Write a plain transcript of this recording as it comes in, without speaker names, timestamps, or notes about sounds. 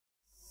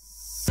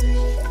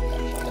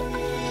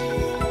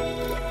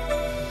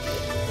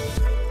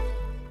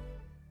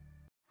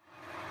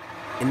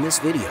In this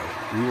video,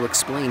 we will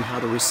explain how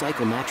to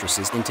recycle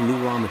mattresses into new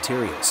raw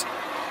materials.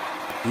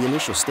 The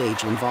initial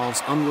stage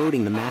involves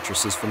unloading the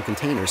mattresses from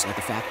containers at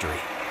the factory.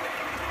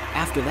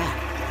 After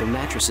that, the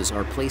mattresses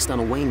are placed on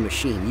a weighing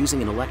machine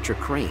using an electric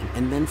crane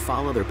and then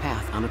follow their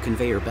path on a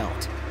conveyor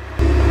belt.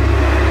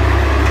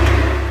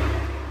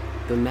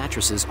 The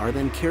mattresses are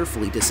then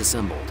carefully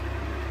disassembled.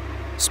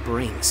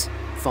 Springs,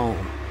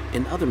 foam,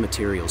 and other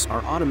materials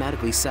are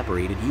automatically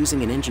separated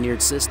using an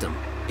engineered system,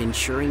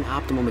 ensuring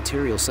optimal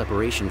material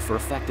separation for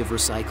effective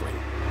recycling.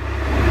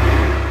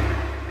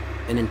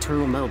 An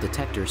internal metal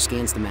detector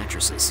scans the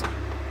mattresses.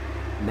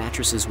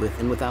 Mattresses with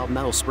and without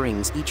metal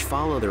springs each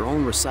follow their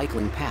own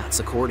recycling paths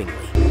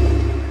accordingly.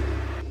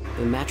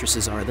 The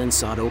mattresses are then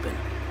sawed open,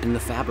 and the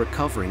fabric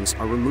coverings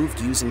are removed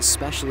using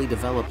specially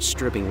developed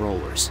stripping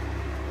rollers.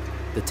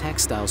 The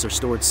textiles are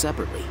stored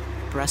separately,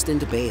 pressed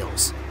into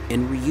bales,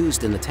 and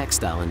reused in the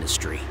textile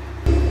industry.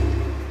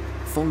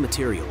 Foam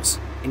materials,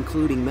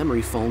 including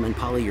memory foam and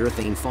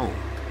polyurethane foam,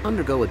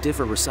 undergo a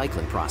different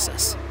recycling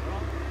process.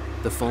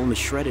 The foam is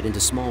shredded into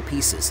small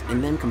pieces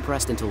and then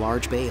compressed into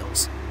large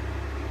bales.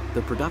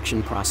 The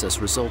production process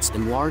results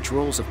in large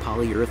rolls of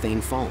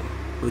polyurethane foam,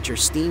 which are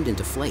steamed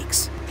into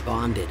flakes,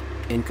 bonded,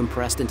 and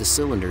compressed into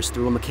cylinders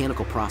through a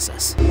mechanical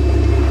process.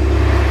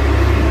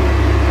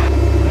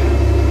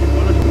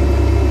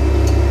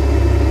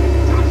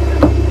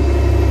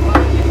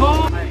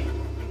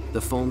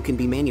 The foam can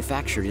be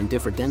manufactured in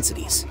different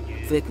densities,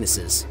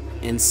 thicknesses,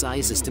 and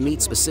sizes to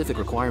meet specific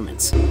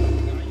requirements.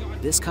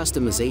 This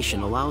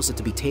customization allows it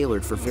to be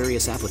tailored for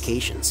various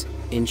applications,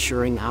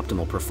 ensuring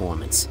optimal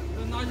performance.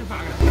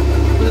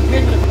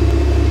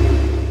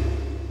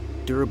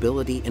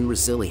 Durability and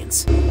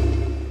resilience.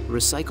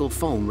 Recycled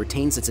foam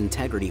retains its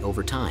integrity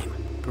over time,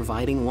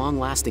 providing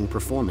long-lasting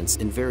performance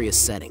in various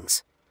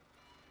settings.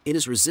 It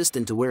is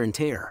resistant to wear and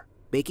tear,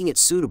 making it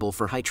suitable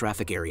for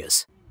high-traffic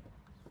areas.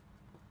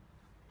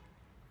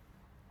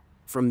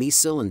 From these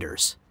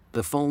cylinders,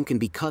 the foam can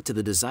be cut to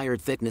the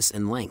desired thickness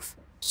and length,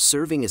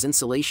 serving as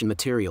insulation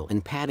material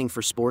and padding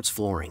for sports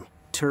flooring,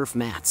 turf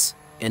mats,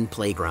 and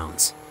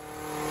playgrounds.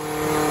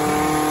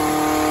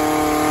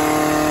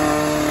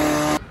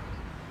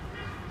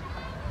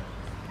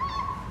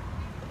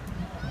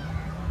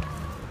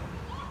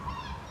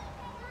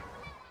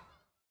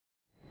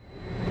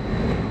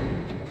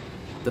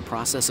 The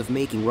process of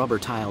making rubber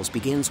tiles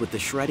begins with the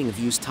shredding of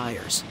used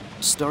tires,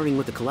 starting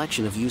with a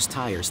collection of used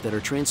tires that are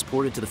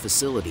transported to the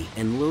facility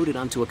and loaded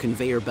onto a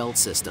conveyor belt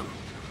system.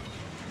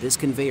 This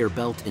conveyor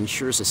belt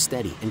ensures a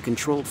steady and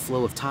controlled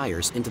flow of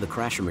tires into the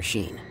crasher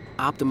machine,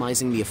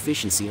 optimizing the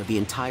efficiency of the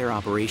entire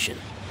operation.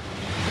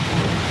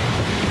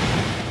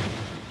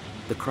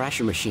 The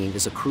crasher machine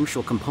is a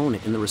crucial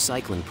component in the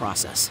recycling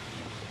process.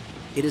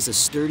 It is a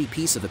sturdy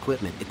piece of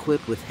equipment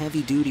equipped with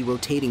heavy-duty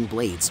rotating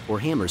blades or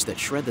hammers that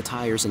shred the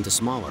tires into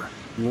smaller,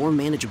 more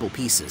manageable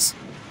pieces.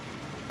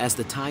 As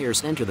the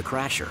tires enter the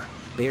crasher,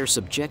 they are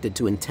subjected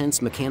to intense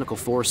mechanical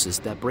forces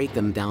that break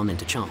them down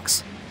into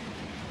chunks.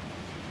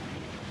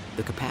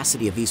 The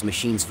capacity of these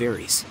machines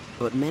varies,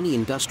 but many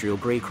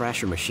industrial-grade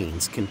crasher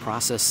machines can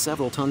process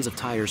several tons of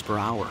tires per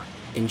hour,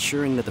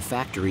 ensuring that the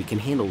factory can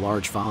handle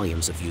large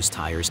volumes of used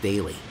tires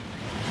daily.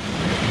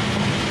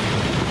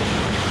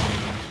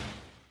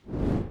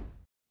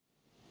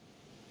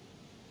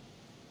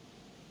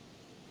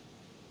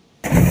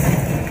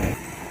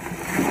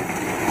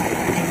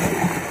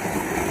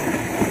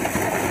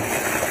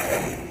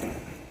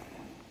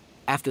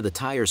 After the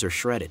tires are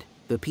shredded,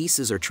 the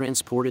pieces are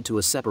transported to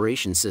a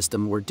separation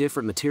system where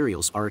different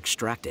materials are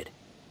extracted.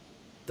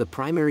 The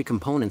primary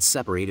components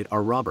separated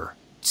are rubber,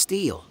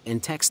 steel,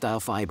 and textile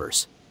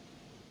fibers.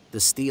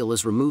 The steel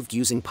is removed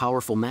using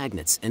powerful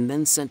magnets and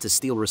then sent to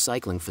steel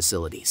recycling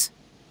facilities.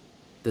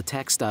 The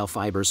textile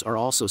fibers are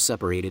also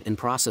separated and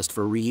processed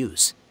for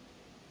reuse.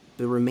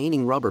 The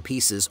remaining rubber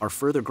pieces are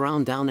further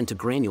ground down into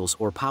granules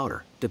or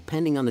powder,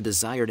 depending on the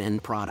desired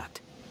end product.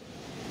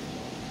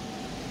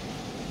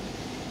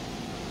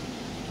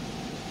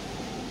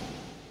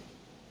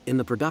 In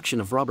the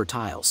production of rubber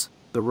tiles,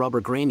 the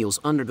rubber granules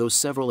undergo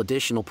several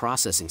additional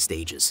processing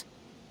stages.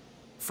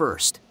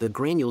 First, the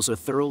granules are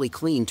thoroughly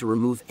cleaned to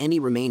remove any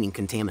remaining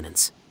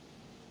contaminants.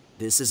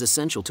 This is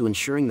essential to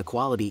ensuring the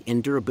quality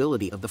and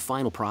durability of the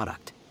final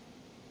product.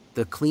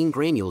 The clean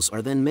granules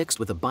are then mixed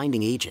with a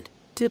binding agent,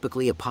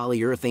 typically a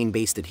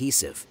polyurethane-based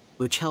adhesive,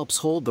 which helps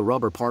hold the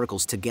rubber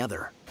particles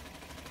together.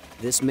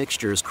 This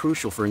mixture is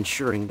crucial for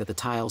ensuring that the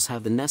tiles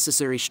have the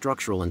necessary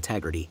structural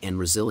integrity and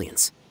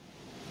resilience.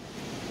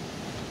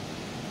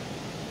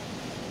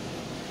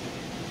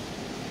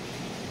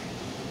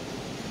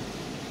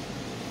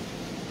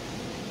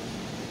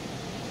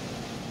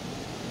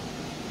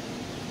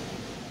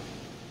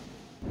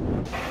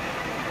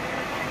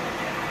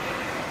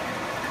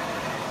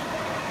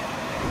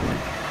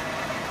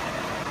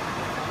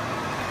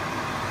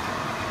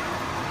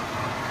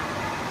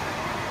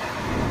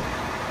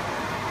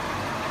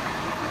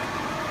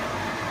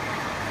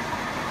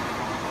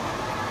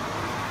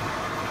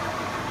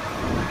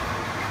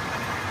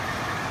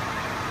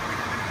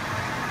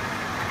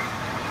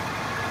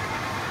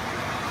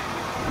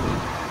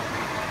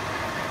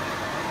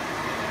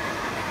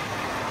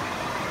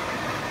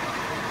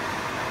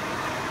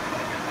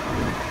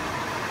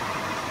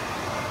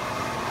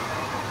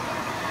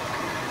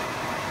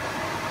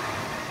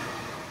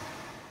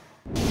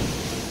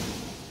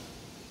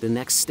 The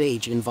next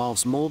stage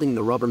involves molding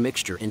the rubber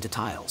mixture into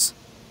tiles.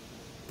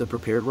 The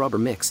prepared rubber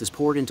mix is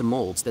poured into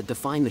molds that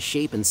define the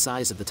shape and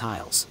size of the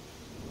tiles.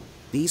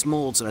 These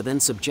molds are then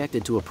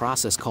subjected to a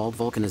process called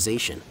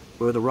vulcanization,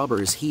 where the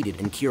rubber is heated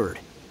and cured.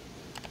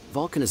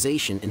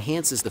 Vulcanization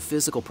enhances the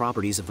physical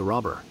properties of the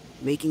rubber,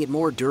 making it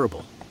more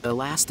durable,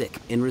 elastic,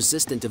 and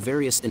resistant to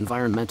various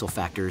environmental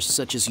factors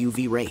such as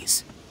UV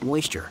rays,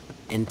 moisture,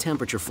 and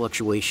temperature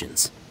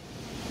fluctuations.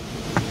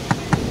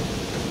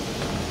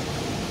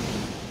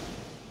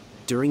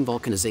 During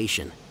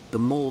vulcanization, the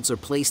molds are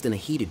placed in a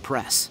heated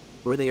press,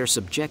 where they are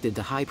subjected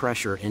to high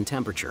pressure and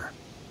temperature.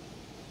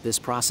 This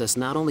process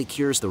not only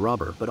cures the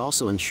rubber but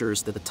also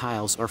ensures that the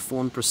tiles are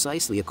formed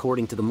precisely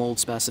according to the mold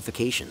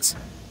specifications.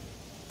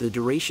 The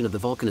duration of the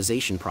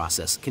vulcanization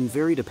process can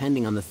vary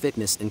depending on the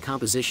thickness and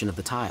composition of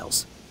the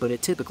tiles, but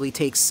it typically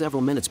takes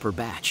several minutes per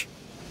batch.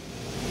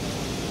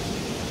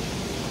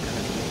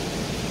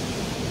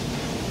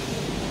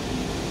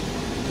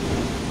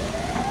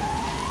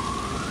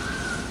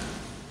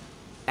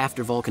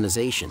 After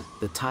vulcanization,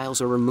 the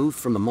tiles are removed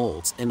from the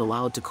molds and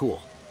allowed to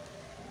cool.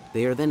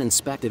 They are then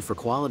inspected for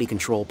quality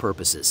control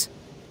purposes.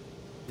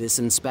 This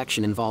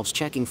inspection involves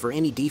checking for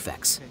any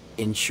defects,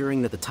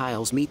 ensuring that the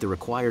tiles meet the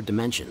required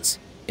dimensions,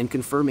 and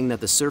confirming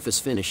that the surface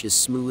finish is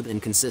smooth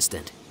and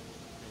consistent.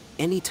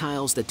 Any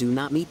tiles that do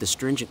not meet the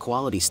stringent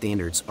quality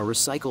standards are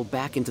recycled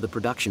back into the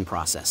production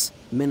process,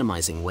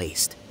 minimizing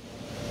waste.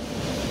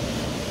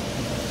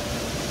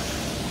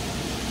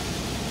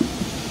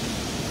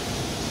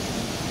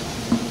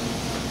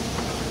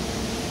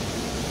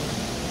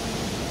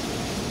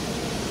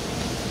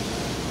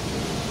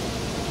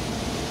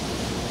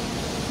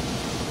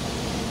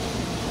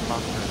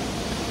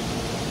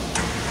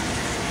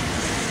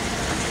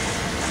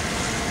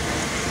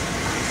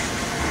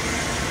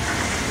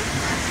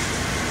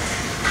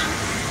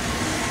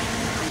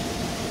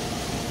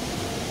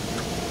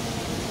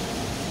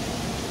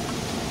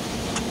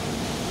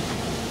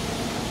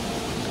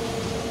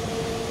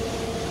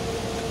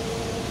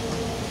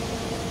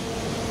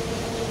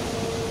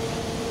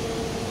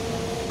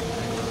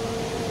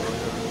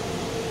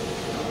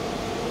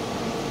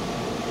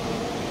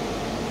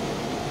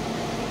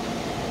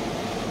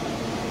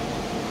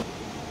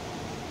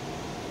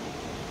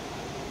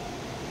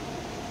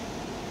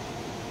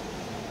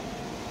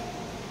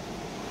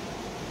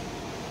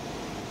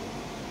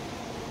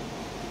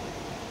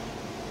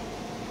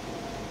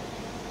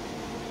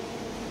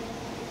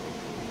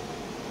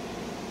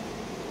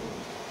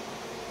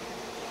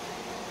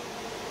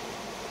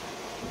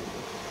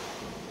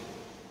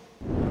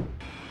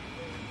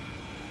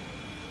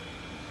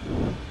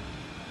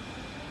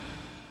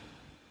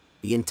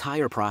 The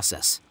entire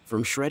process,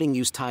 from shredding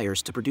used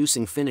tires to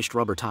producing finished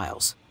rubber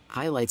tiles,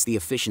 highlights the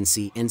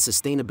efficiency and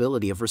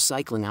sustainability of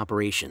recycling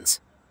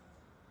operations.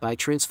 By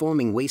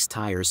transforming waste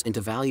tires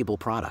into valuable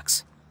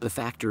products, the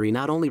factory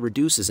not only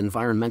reduces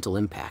environmental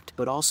impact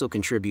but also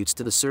contributes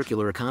to the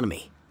circular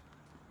economy.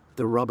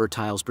 The rubber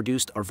tiles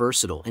produced are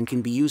versatile and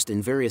can be used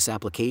in various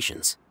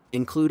applications,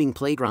 including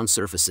playground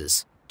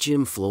surfaces,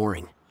 gym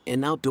flooring,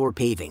 and outdoor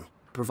paving,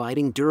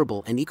 providing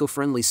durable and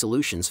eco-friendly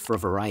solutions for a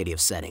variety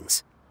of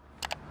settings.